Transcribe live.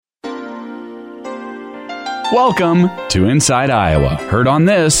Welcome to Inside Iowa, heard on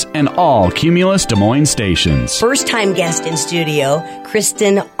this and all Cumulus Des Moines stations. First-time guest in studio,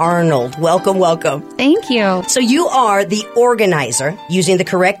 Kristyn Arnold. Welcome, welcome. Thank you. So you are the organizer, using the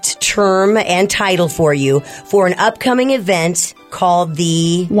correct term and title for you, for an upcoming event called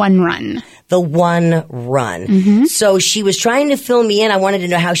the One Run. The One Run. Mm-hmm. So she was trying to fill me in. I wanted to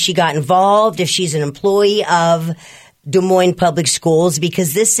know how she got involved, if she's an employee of Des Moines Public Schools,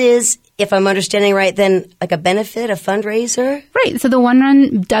 because this is, if I'm understanding right, then like a benefit, a fundraiser? Right. So the One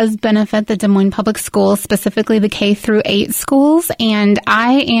Run does benefit the Des Moines Public Schools, specifically the K through 8 schools. And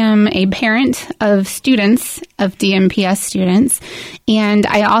I am a parent of students, of DMPS students. And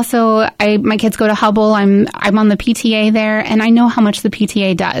I also, my kids go to Hubble. I'm on the PTA there, and I know how much the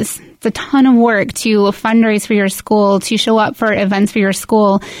PTA does. It's a ton of work to fundraise for your school, to show up for events for your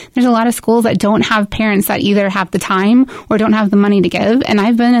school. There's a lot of schools that don't have parents that either have the time or don't have the money to give. And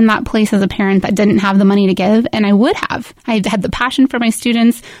I've been in that place as a parent that didn't have the money to give, and I would have. I had the passion for my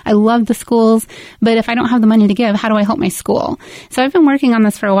students. I love the schools. But if I don't have the money to give, how do I help my school? So I've been working on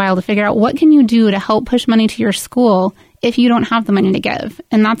this for a while to figure out what can you do to help push money to your school if you don't have the money to give.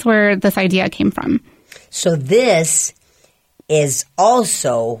 And that's where this idea came from. So this is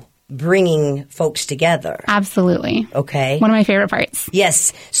also bringing folks together. Absolutely. Okay. One of my favorite parts.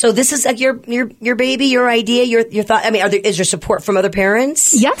 Yes. So this is like your baby, your idea, your thought. I mean, is there support from other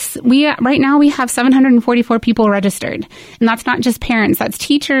parents? Yes. Right now we have 744 people registered. And that's not just parents. That's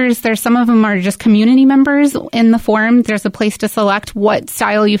teachers. Some of them are just community members in the forum. There's a place to select what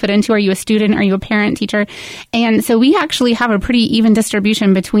style you fit into. Are you a student? Are you a parent, teacher? And so we actually have a pretty even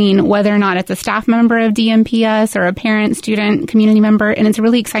distribution between whether or not it's a staff member of DMPS or a parent, student, community member. And it's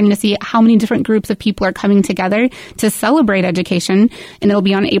really exciting to see how many different groups of people are coming together to celebrate education. And it'll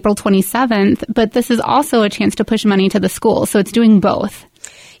be on April 27th. But this is also a chance to push money to the school. So it's doing both.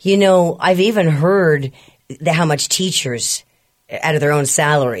 You know, I've even heard how much teachers, out of their own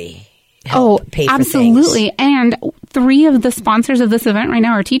salary, help pay for absolutely. things. And 3 of the sponsors of this event right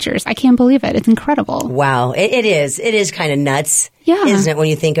now are teachers. I can't believe it. It's incredible. Wow. It is. It is kind of nuts, isn't it, when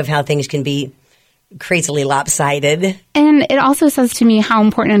you think of how things can be crazily lopsided. And it also says to me how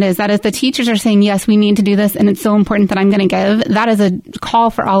important it is that if the teachers are saying, yes, we need to do this and it's so important that I'm going to give, that is a call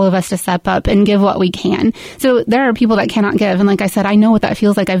for all of us to step up and give what we can. So there are people that cannot give. And like I said, I know what that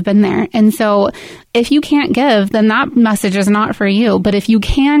feels like. I've been there. And so if you can't give, then that message is not for you. But if you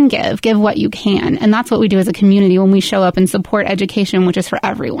can give what you can. And that's what we do as a community when we show up and support education, which is for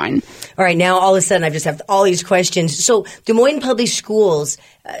everyone. All right. Now, all of a sudden, I just have all these questions. So Des Moines Public Schools,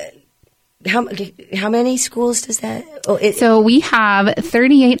 how many schools does that? So we have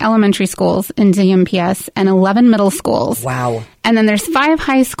 38 elementary schools in DMPS and 11 middle schools. Wow. And then there's 5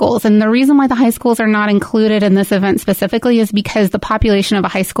 high schools. And the reason why the high schools are not included in this event specifically is because the population of a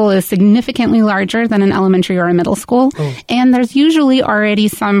high school is significantly larger than an elementary or a middle school. Oh. And there's usually already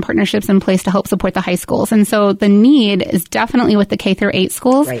some partnerships in place to help support the high schools. And so the need is definitely with the K through 8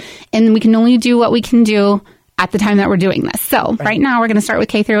 schools. Right. And we can only do what we can do at the time that we're doing this. So right now we're going to start with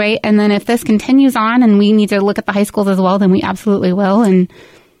K through 8. And then if this continues on and we need to look at the high schools as well, then we absolutely will.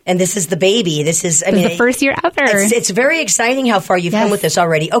 And this is the baby. This is the first year ever. It's very exciting how far you've come with this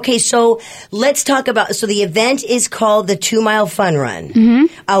already. Okay, so let's talk about, so the event is called the 2 Mile Fun Run.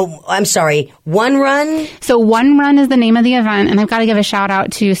 Mm-hmm. I'm sorry, One Run? So One Run is the name of the event, and I've got to give a shout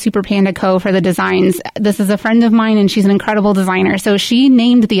out to Super Panda Co. for the designs. This is a friend of mine, and she's an incredible designer. So she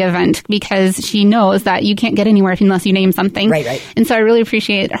named the event because she knows that you can't get anywhere unless you name something. Right. And so I really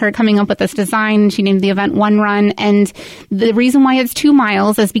appreciate her coming up with this design. She named the event One Run, and the reason why it's 2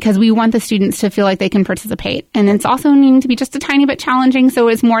 miles is because we want the students to feel like they can participate. And it's also needing to be just a tiny bit challenging, so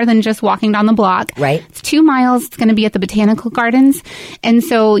it's more than just walking down the block. Right. It's 2 miles. It's going to be at the Botanical Gardens. And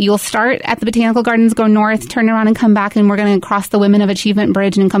so you'll start at the Botanical Gardens, go north, turn around and come back, and we're going to cross the Women of Achievement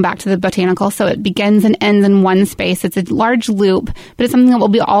Bridge and come back to the Botanical. So it begins and ends in one space. It's a large loop, but it's something that we'll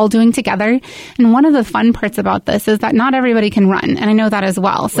be all doing together. And one of the fun parts about this is that not everybody can run, and I know that as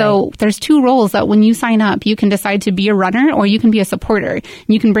well. So there's 2 roles that when you sign up, you can decide to be a runner or you can be a supporter.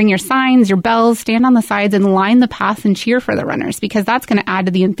 You can bring your signs, your bells, stand on the sides and line the path and cheer for the runners, because that's going to add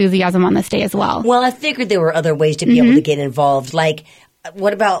to the enthusiasm on this day as well. Well, I figured there were other ways to be able to get involved. Like,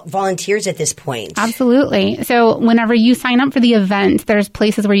 what about volunteers at this point? Absolutely. So whenever you sign up for the event, there's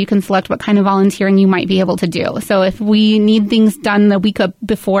places where you can select what kind of volunteering you might be able to do. So if we need things done the week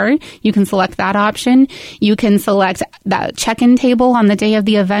before, you can select that option. You can select that check-in table on the day of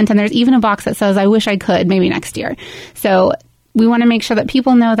the event. And there's even a box that says, I wish I could, maybe next year. So we want to make sure that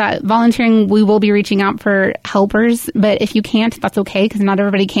people know that volunteering, we will be reaching out for helpers, but if you can't, that's okay, because not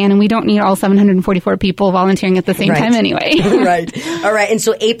everybody can, and we don't need all 744 people volunteering at the same time anyway. Right. All right. And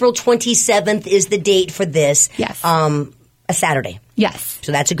so April 27th is the date for this. Yes. A Saturday. Yes.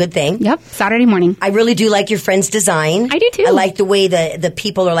 So that's a good thing. Yep. Saturday morning. I really do like your friend's design. I do too. I like the way the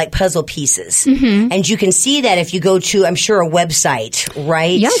people are like puzzle pieces. Mm-hmm. And you can see that if you go to, I'm sure, a website,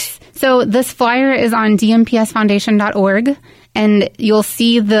 right? Yes. So this flyer is on dmpsfoundation.org. And you'll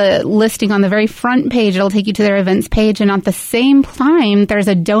see the listing on the very front page. It'll take you to their events page. And at the same time, there's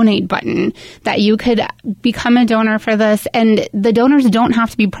a donate button that you could become a donor for this. And the donors don't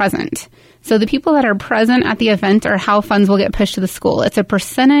have to be present. So the people that are present at the event are how funds will get pushed to the school. It's a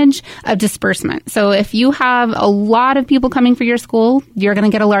percentage of disbursement. So if you have a lot of people coming for your school, you're going to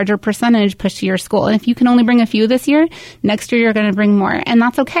get a larger percentage pushed to your school. And if you can only bring a few this year, next year you're going to bring more. And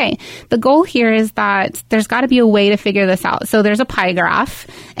that's okay. The goal here is that there's got to be a way to figure this out. So there's a pie graph.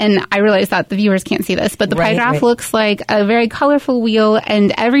 And I realize that the viewers can't see this, but the pie graph looks like a very colorful wheel.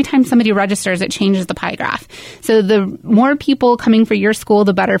 And every time somebody registers, it changes the pie graph. So the more people coming for your school,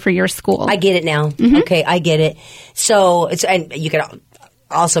 the better for your school. I get it now. Mm-hmm. Okay, I get it. So and you could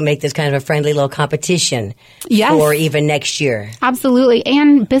also make this kind of a friendly little competition for even next year. Absolutely.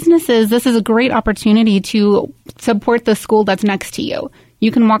 And businesses, this is a great opportunity to support the school that's next to you.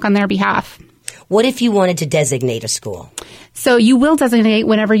 You can walk on their behalf. What if you wanted to designate a school? So you will designate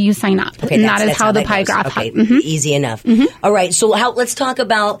whenever you sign up. Okay, and that is how the pie graph happens. Okay, easy enough. Mm-hmm. All right, so let's talk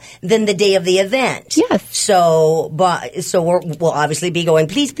about then the day of the event. Yes. So we'll obviously be going,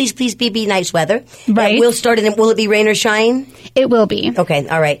 please be nice weather. Right. We'll start in, will it be rain or shine? It will be. Okay,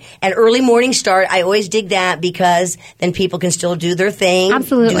 all right. And early morning start, I always dig that because then people can still do their thing.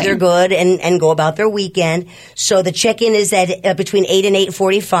 Absolutely. Do their good and go about their weekend. So the check-in is at between 8 and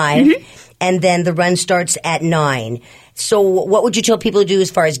 8:45. Mm-hmm. And then the run starts at 9. So what would you tell people to do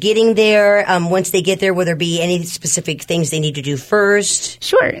as far as getting there? Once they get there, will there be any specific things they need to do first?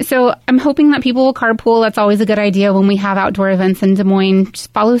 Sure. So I'm hoping that people will carpool. That's always a good idea when we have outdoor events in Des Moines.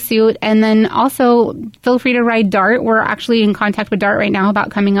 Just follow suit. And then also feel free to ride DART. We're actually in contact with DART right now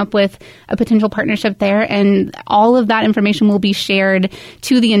about coming up with a potential partnership there. And all of that information will be shared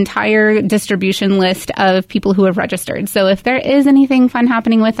to the entire distribution list of people who have registered. So if there is anything fun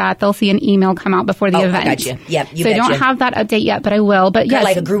happening with that, they'll see an email come out before the event. I gotcha. Yep, you so betcha. I don't have that update yet, but I will. But yes,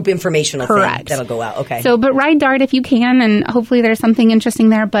 like a group informational correct. Thing that'll go out. Okay. So, but ride DART if you can, and hopefully there's something interesting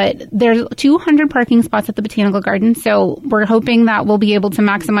there. But there's 200 parking spots at the Botanical Garden, so we're hoping that we'll be able to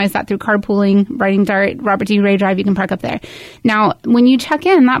maximize that through carpooling, riding DART, Robert D. Ray Drive. You can park up there. Now, when you check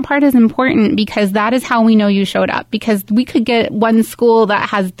in, that part is important because that is how we know you showed up. Because we could get one school that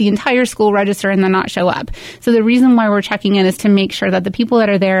has the entire school register and then not show up. So the reason why we're checking in is to make sure that the people that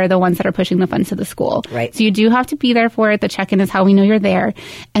are there are the ones that are pushing the funds to the school. Right. So you do have to be there for it. The check-in is how we know you're there.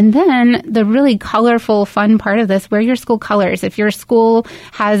 And then the really colorful, fun part of this, wear your school colors. If your school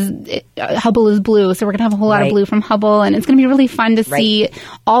has, Hubble is blue, so we're going to have a whole lot of blue from Hubble, and it's going to be really fun to see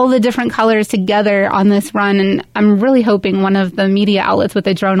all the different colors together on this run. And I'm really hoping one of the media outlets with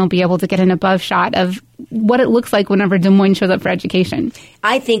a drone will be able to get an above shot of what it looks like whenever Des Moines shows up for education.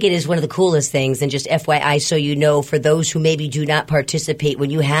 I think it is one of the coolest things, and just FYI, so you know, for those who maybe do not participate, when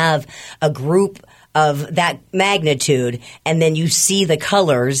you have a group of that magnitude, and then you see the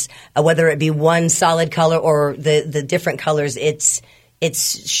colors, whether it be one solid color or the different colors, it's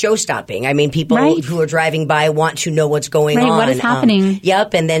show-stopping. I mean, people who are driving by want to know what's going on. What is happening.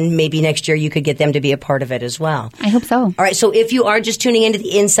 Yep, and then maybe next year you could get them to be a part of it as well. I hope so. All right, so if you are just tuning into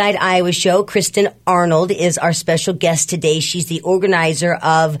the Inside Iowa show, Kristyn Arnold is our special guest today. She's the organizer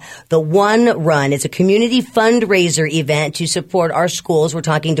of the One Run. It's a community fundraiser event to support our schools. We're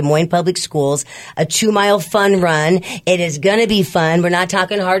talking Des Moines Public Schools, a 2-mile fun run. It is going to be fun. We're not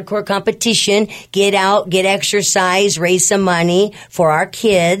talking hardcore competition. Get out, get exercise, raise some money for our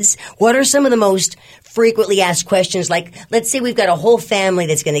kids. What are some of the most frequently asked questions? Like, let's say we've got a whole family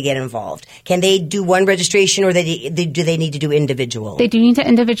that's going to get involved. Can they do one registration, or do they need to do individual? They do need to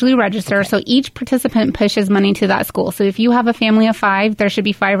individually register. Okay. So each participant pushes money to that school. So if you have a family of 5, there should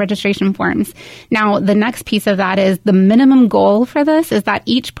be 5 registration forms. Now, the next piece of that is the minimum goal for this is that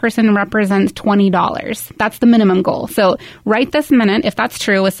each person represents $20. That's the minimum goal. So right this minute, if that's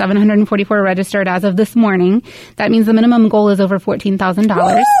true, with 744 registered as of this morning, that means the minimum goal is over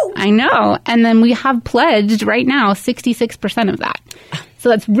 $14,000. I know. And then we have pledged right now 66% of that. So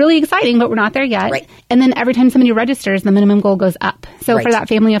that's really exciting, but we're not there yet. Right. And then every time somebody registers, the minimum goal goes up. So for that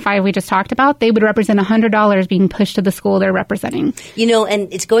family of 5 we just talked about, they would represent $100 being pushed to the school they're representing. You know,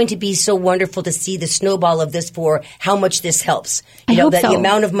 and it's going to be so wonderful to see the snowball of this for how much this helps. You know, the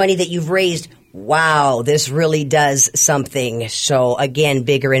amount of money that you've raised wow, this really does something. So again,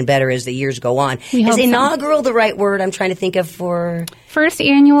 bigger and better as the years go on. Is inaugural the right word I'm trying to think of for? First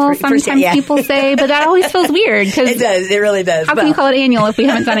annual, sometimes people say, but that always feels weird. It does. It really does. How can you call it annual if we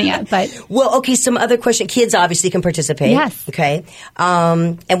haven't done it yet? But well, okay, some other question. Kids obviously can participate. Yes. Okay.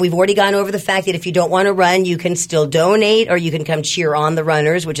 And we've already gone over the fact that if you don't want to run, you can still donate or you can come cheer on the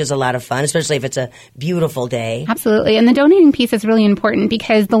runners, which is a lot of fun, especially if it's a beautiful day. Absolutely. And the donating piece is really important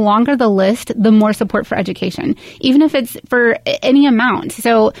because the longer the list, the more support for education, even if it's for any amount.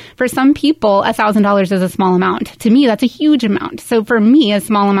 So for some people, $1,000 is a small amount. To me, that's a huge amount. So for me, a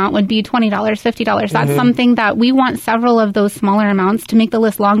small amount would be $20, $50. That's something that we want several of those smaller amounts to make the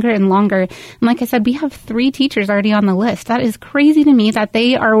list longer and longer. And like I said, we have 3 teachers already on the list. That is crazy to me that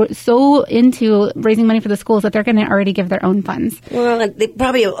they are so into raising money for the schools that they're going to already give their own funds. Well, they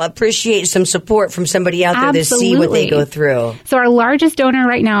probably appreciate some support from somebody out there to see what they go through. So our largest donor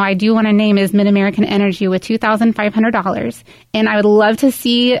right now, I do want to name, is Mid-American Energy with $2,500. And I would love to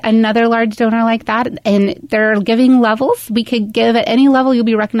see another large donor like that. And they're giving levels. We could give at any level. You'll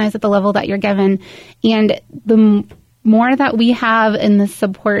be recognized at the level that you're given. And the more that we have in the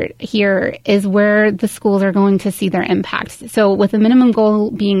support here is where the schools are going to see their impact. So with the minimum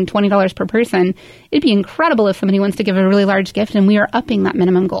goal being $20 per person, it'd be incredible if somebody wants to give a really large gift and we are upping that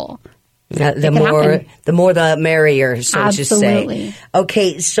minimum goal. The more the merrier, so Absolutely. to say.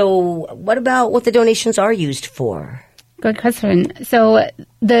 Okay, so what about what the donations are used for? Good question. So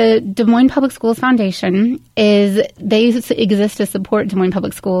the Des Moines Public Schools Foundation they exist to support Des Moines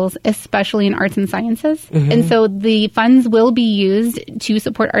Public Schools, especially in arts and sciences. And so the funds will be used to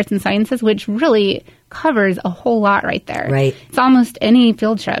support arts and sciences, which really covers a whole lot right there. Right. It's almost any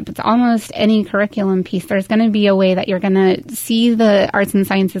field trip. It's almost any curriculum piece. There's going to be a way that you're going to see the arts and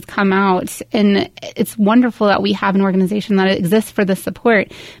sciences come out. And it's wonderful that we have an organization that exists for this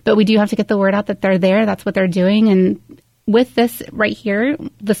support. But we do have to get the word out that they're there. That's what they're doing. And with this right here,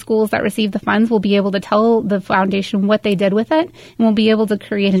 the schools that receive the funds will be able to tell the foundation what they did with it, and we'll be able to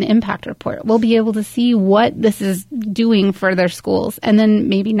create an impact report. We'll be able to see what this is doing for their schools. And then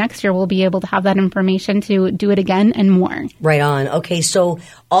maybe next year we'll be able to have that information to do it again and more. Right on. Okay, so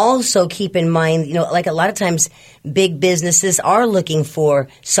also keep in mind, like a lot of times big businesses are looking for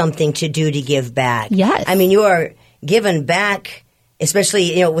something to do to give back. Yes. I mean, you are giving back,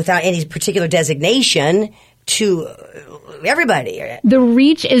 especially, without any particular designation, to everybody. The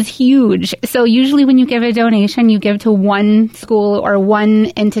reach is huge. So usually when you give a donation, you give to one school or one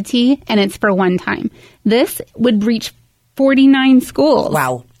entity, and it's for one time. This would reach 49 schools.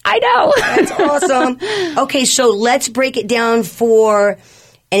 Wow. I know. That's awesome. Okay, so let's break it down for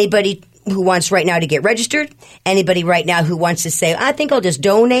anybody who wants right now to get registered, anybody right now who wants to say, I think I'll just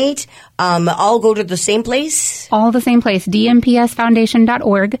donate, I'll go to the same place? All the same place,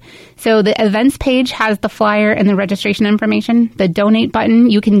 dmpsfoundation.org. So the events page has the flyer and the registration information. The donate button,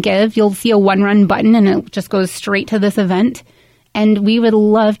 you can give. You'll see a one-run button, and it just goes straight to this event. And we would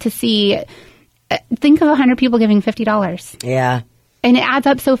love to see, think of 100 people giving $50. Yeah. And it adds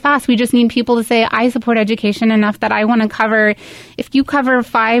up so fast. We just need people to say, I support education enough that I want to cover. If you cover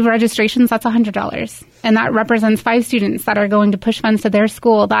 5 registrations, that's $100. And that represents 5 students that are going to push funds to their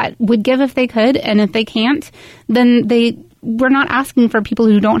school that would give if they could. And if they can't, then we're not asking for people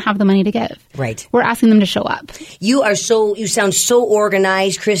who don't have the money to give. Right. We're asking them to show up. You sound so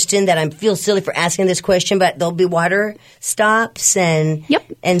organized, Kristyn, that I feel silly for asking this question, but there'll be water stops and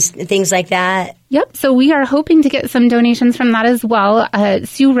things like that. Yep. So we are hoping to get some donations from that as well.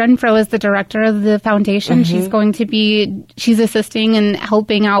 Sue Renfro is the director of the foundation. She's assisting and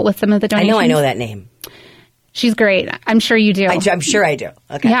helping out with some of the donations. I know that name. She's great. I'm sure you do. I'm sure I do.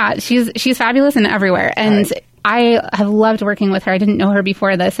 Okay. Yeah, she's fabulous and everywhere. And I have loved working with her. I didn't know her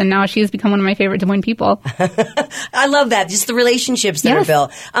before this, and now she's become one of my favorite Des Moines people. I love that. Just the relationships that are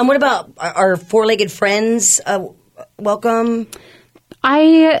built. What about our four-legged friends? Welcome.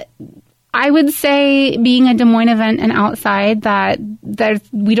 I would say, being a Des Moines event and outside, that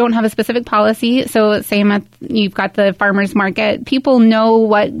we don't have a specific policy. So same you've got the farmers market. People know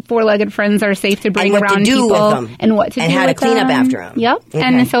what four-legged friends are safe to bring around people and what to do with them. And how to clean up after them. Yep. Okay.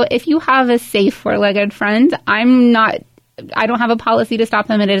 And so if you have a safe four-legged friend, I don't have a policy to stop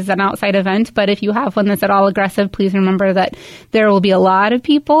them. It is an outside event. But if you have one that's at all aggressive, please remember that there will be a lot of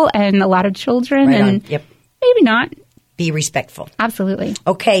people and a lot of children. Right and maybe not. Be respectful. Absolutely.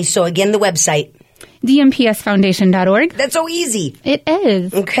 Okay, so again, the website. DMPSfoundation.org. That's so easy. It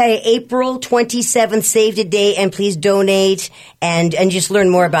is. Okay, April 27th, save the date, and please donate and just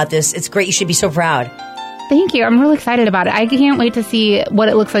learn more about this. It's great. You should be so proud. Thank you. I'm really excited about it. I can't wait to see what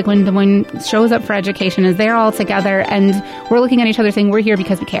it looks like when Des Moines shows up for education, as they're all together and we're looking at each other saying, we're here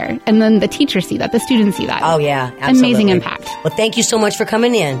because we care. And then the teachers see that, the students see that. Oh, yeah. Absolutely. Amazing impact. Well, thank you so much for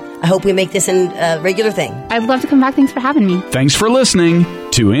coming in. I hope we make this a regular thing. I'd love to come back. Thanks for having me. Thanks for listening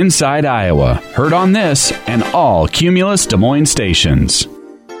to Inside Iowa. Heard on this and all Cumulus Des Moines stations.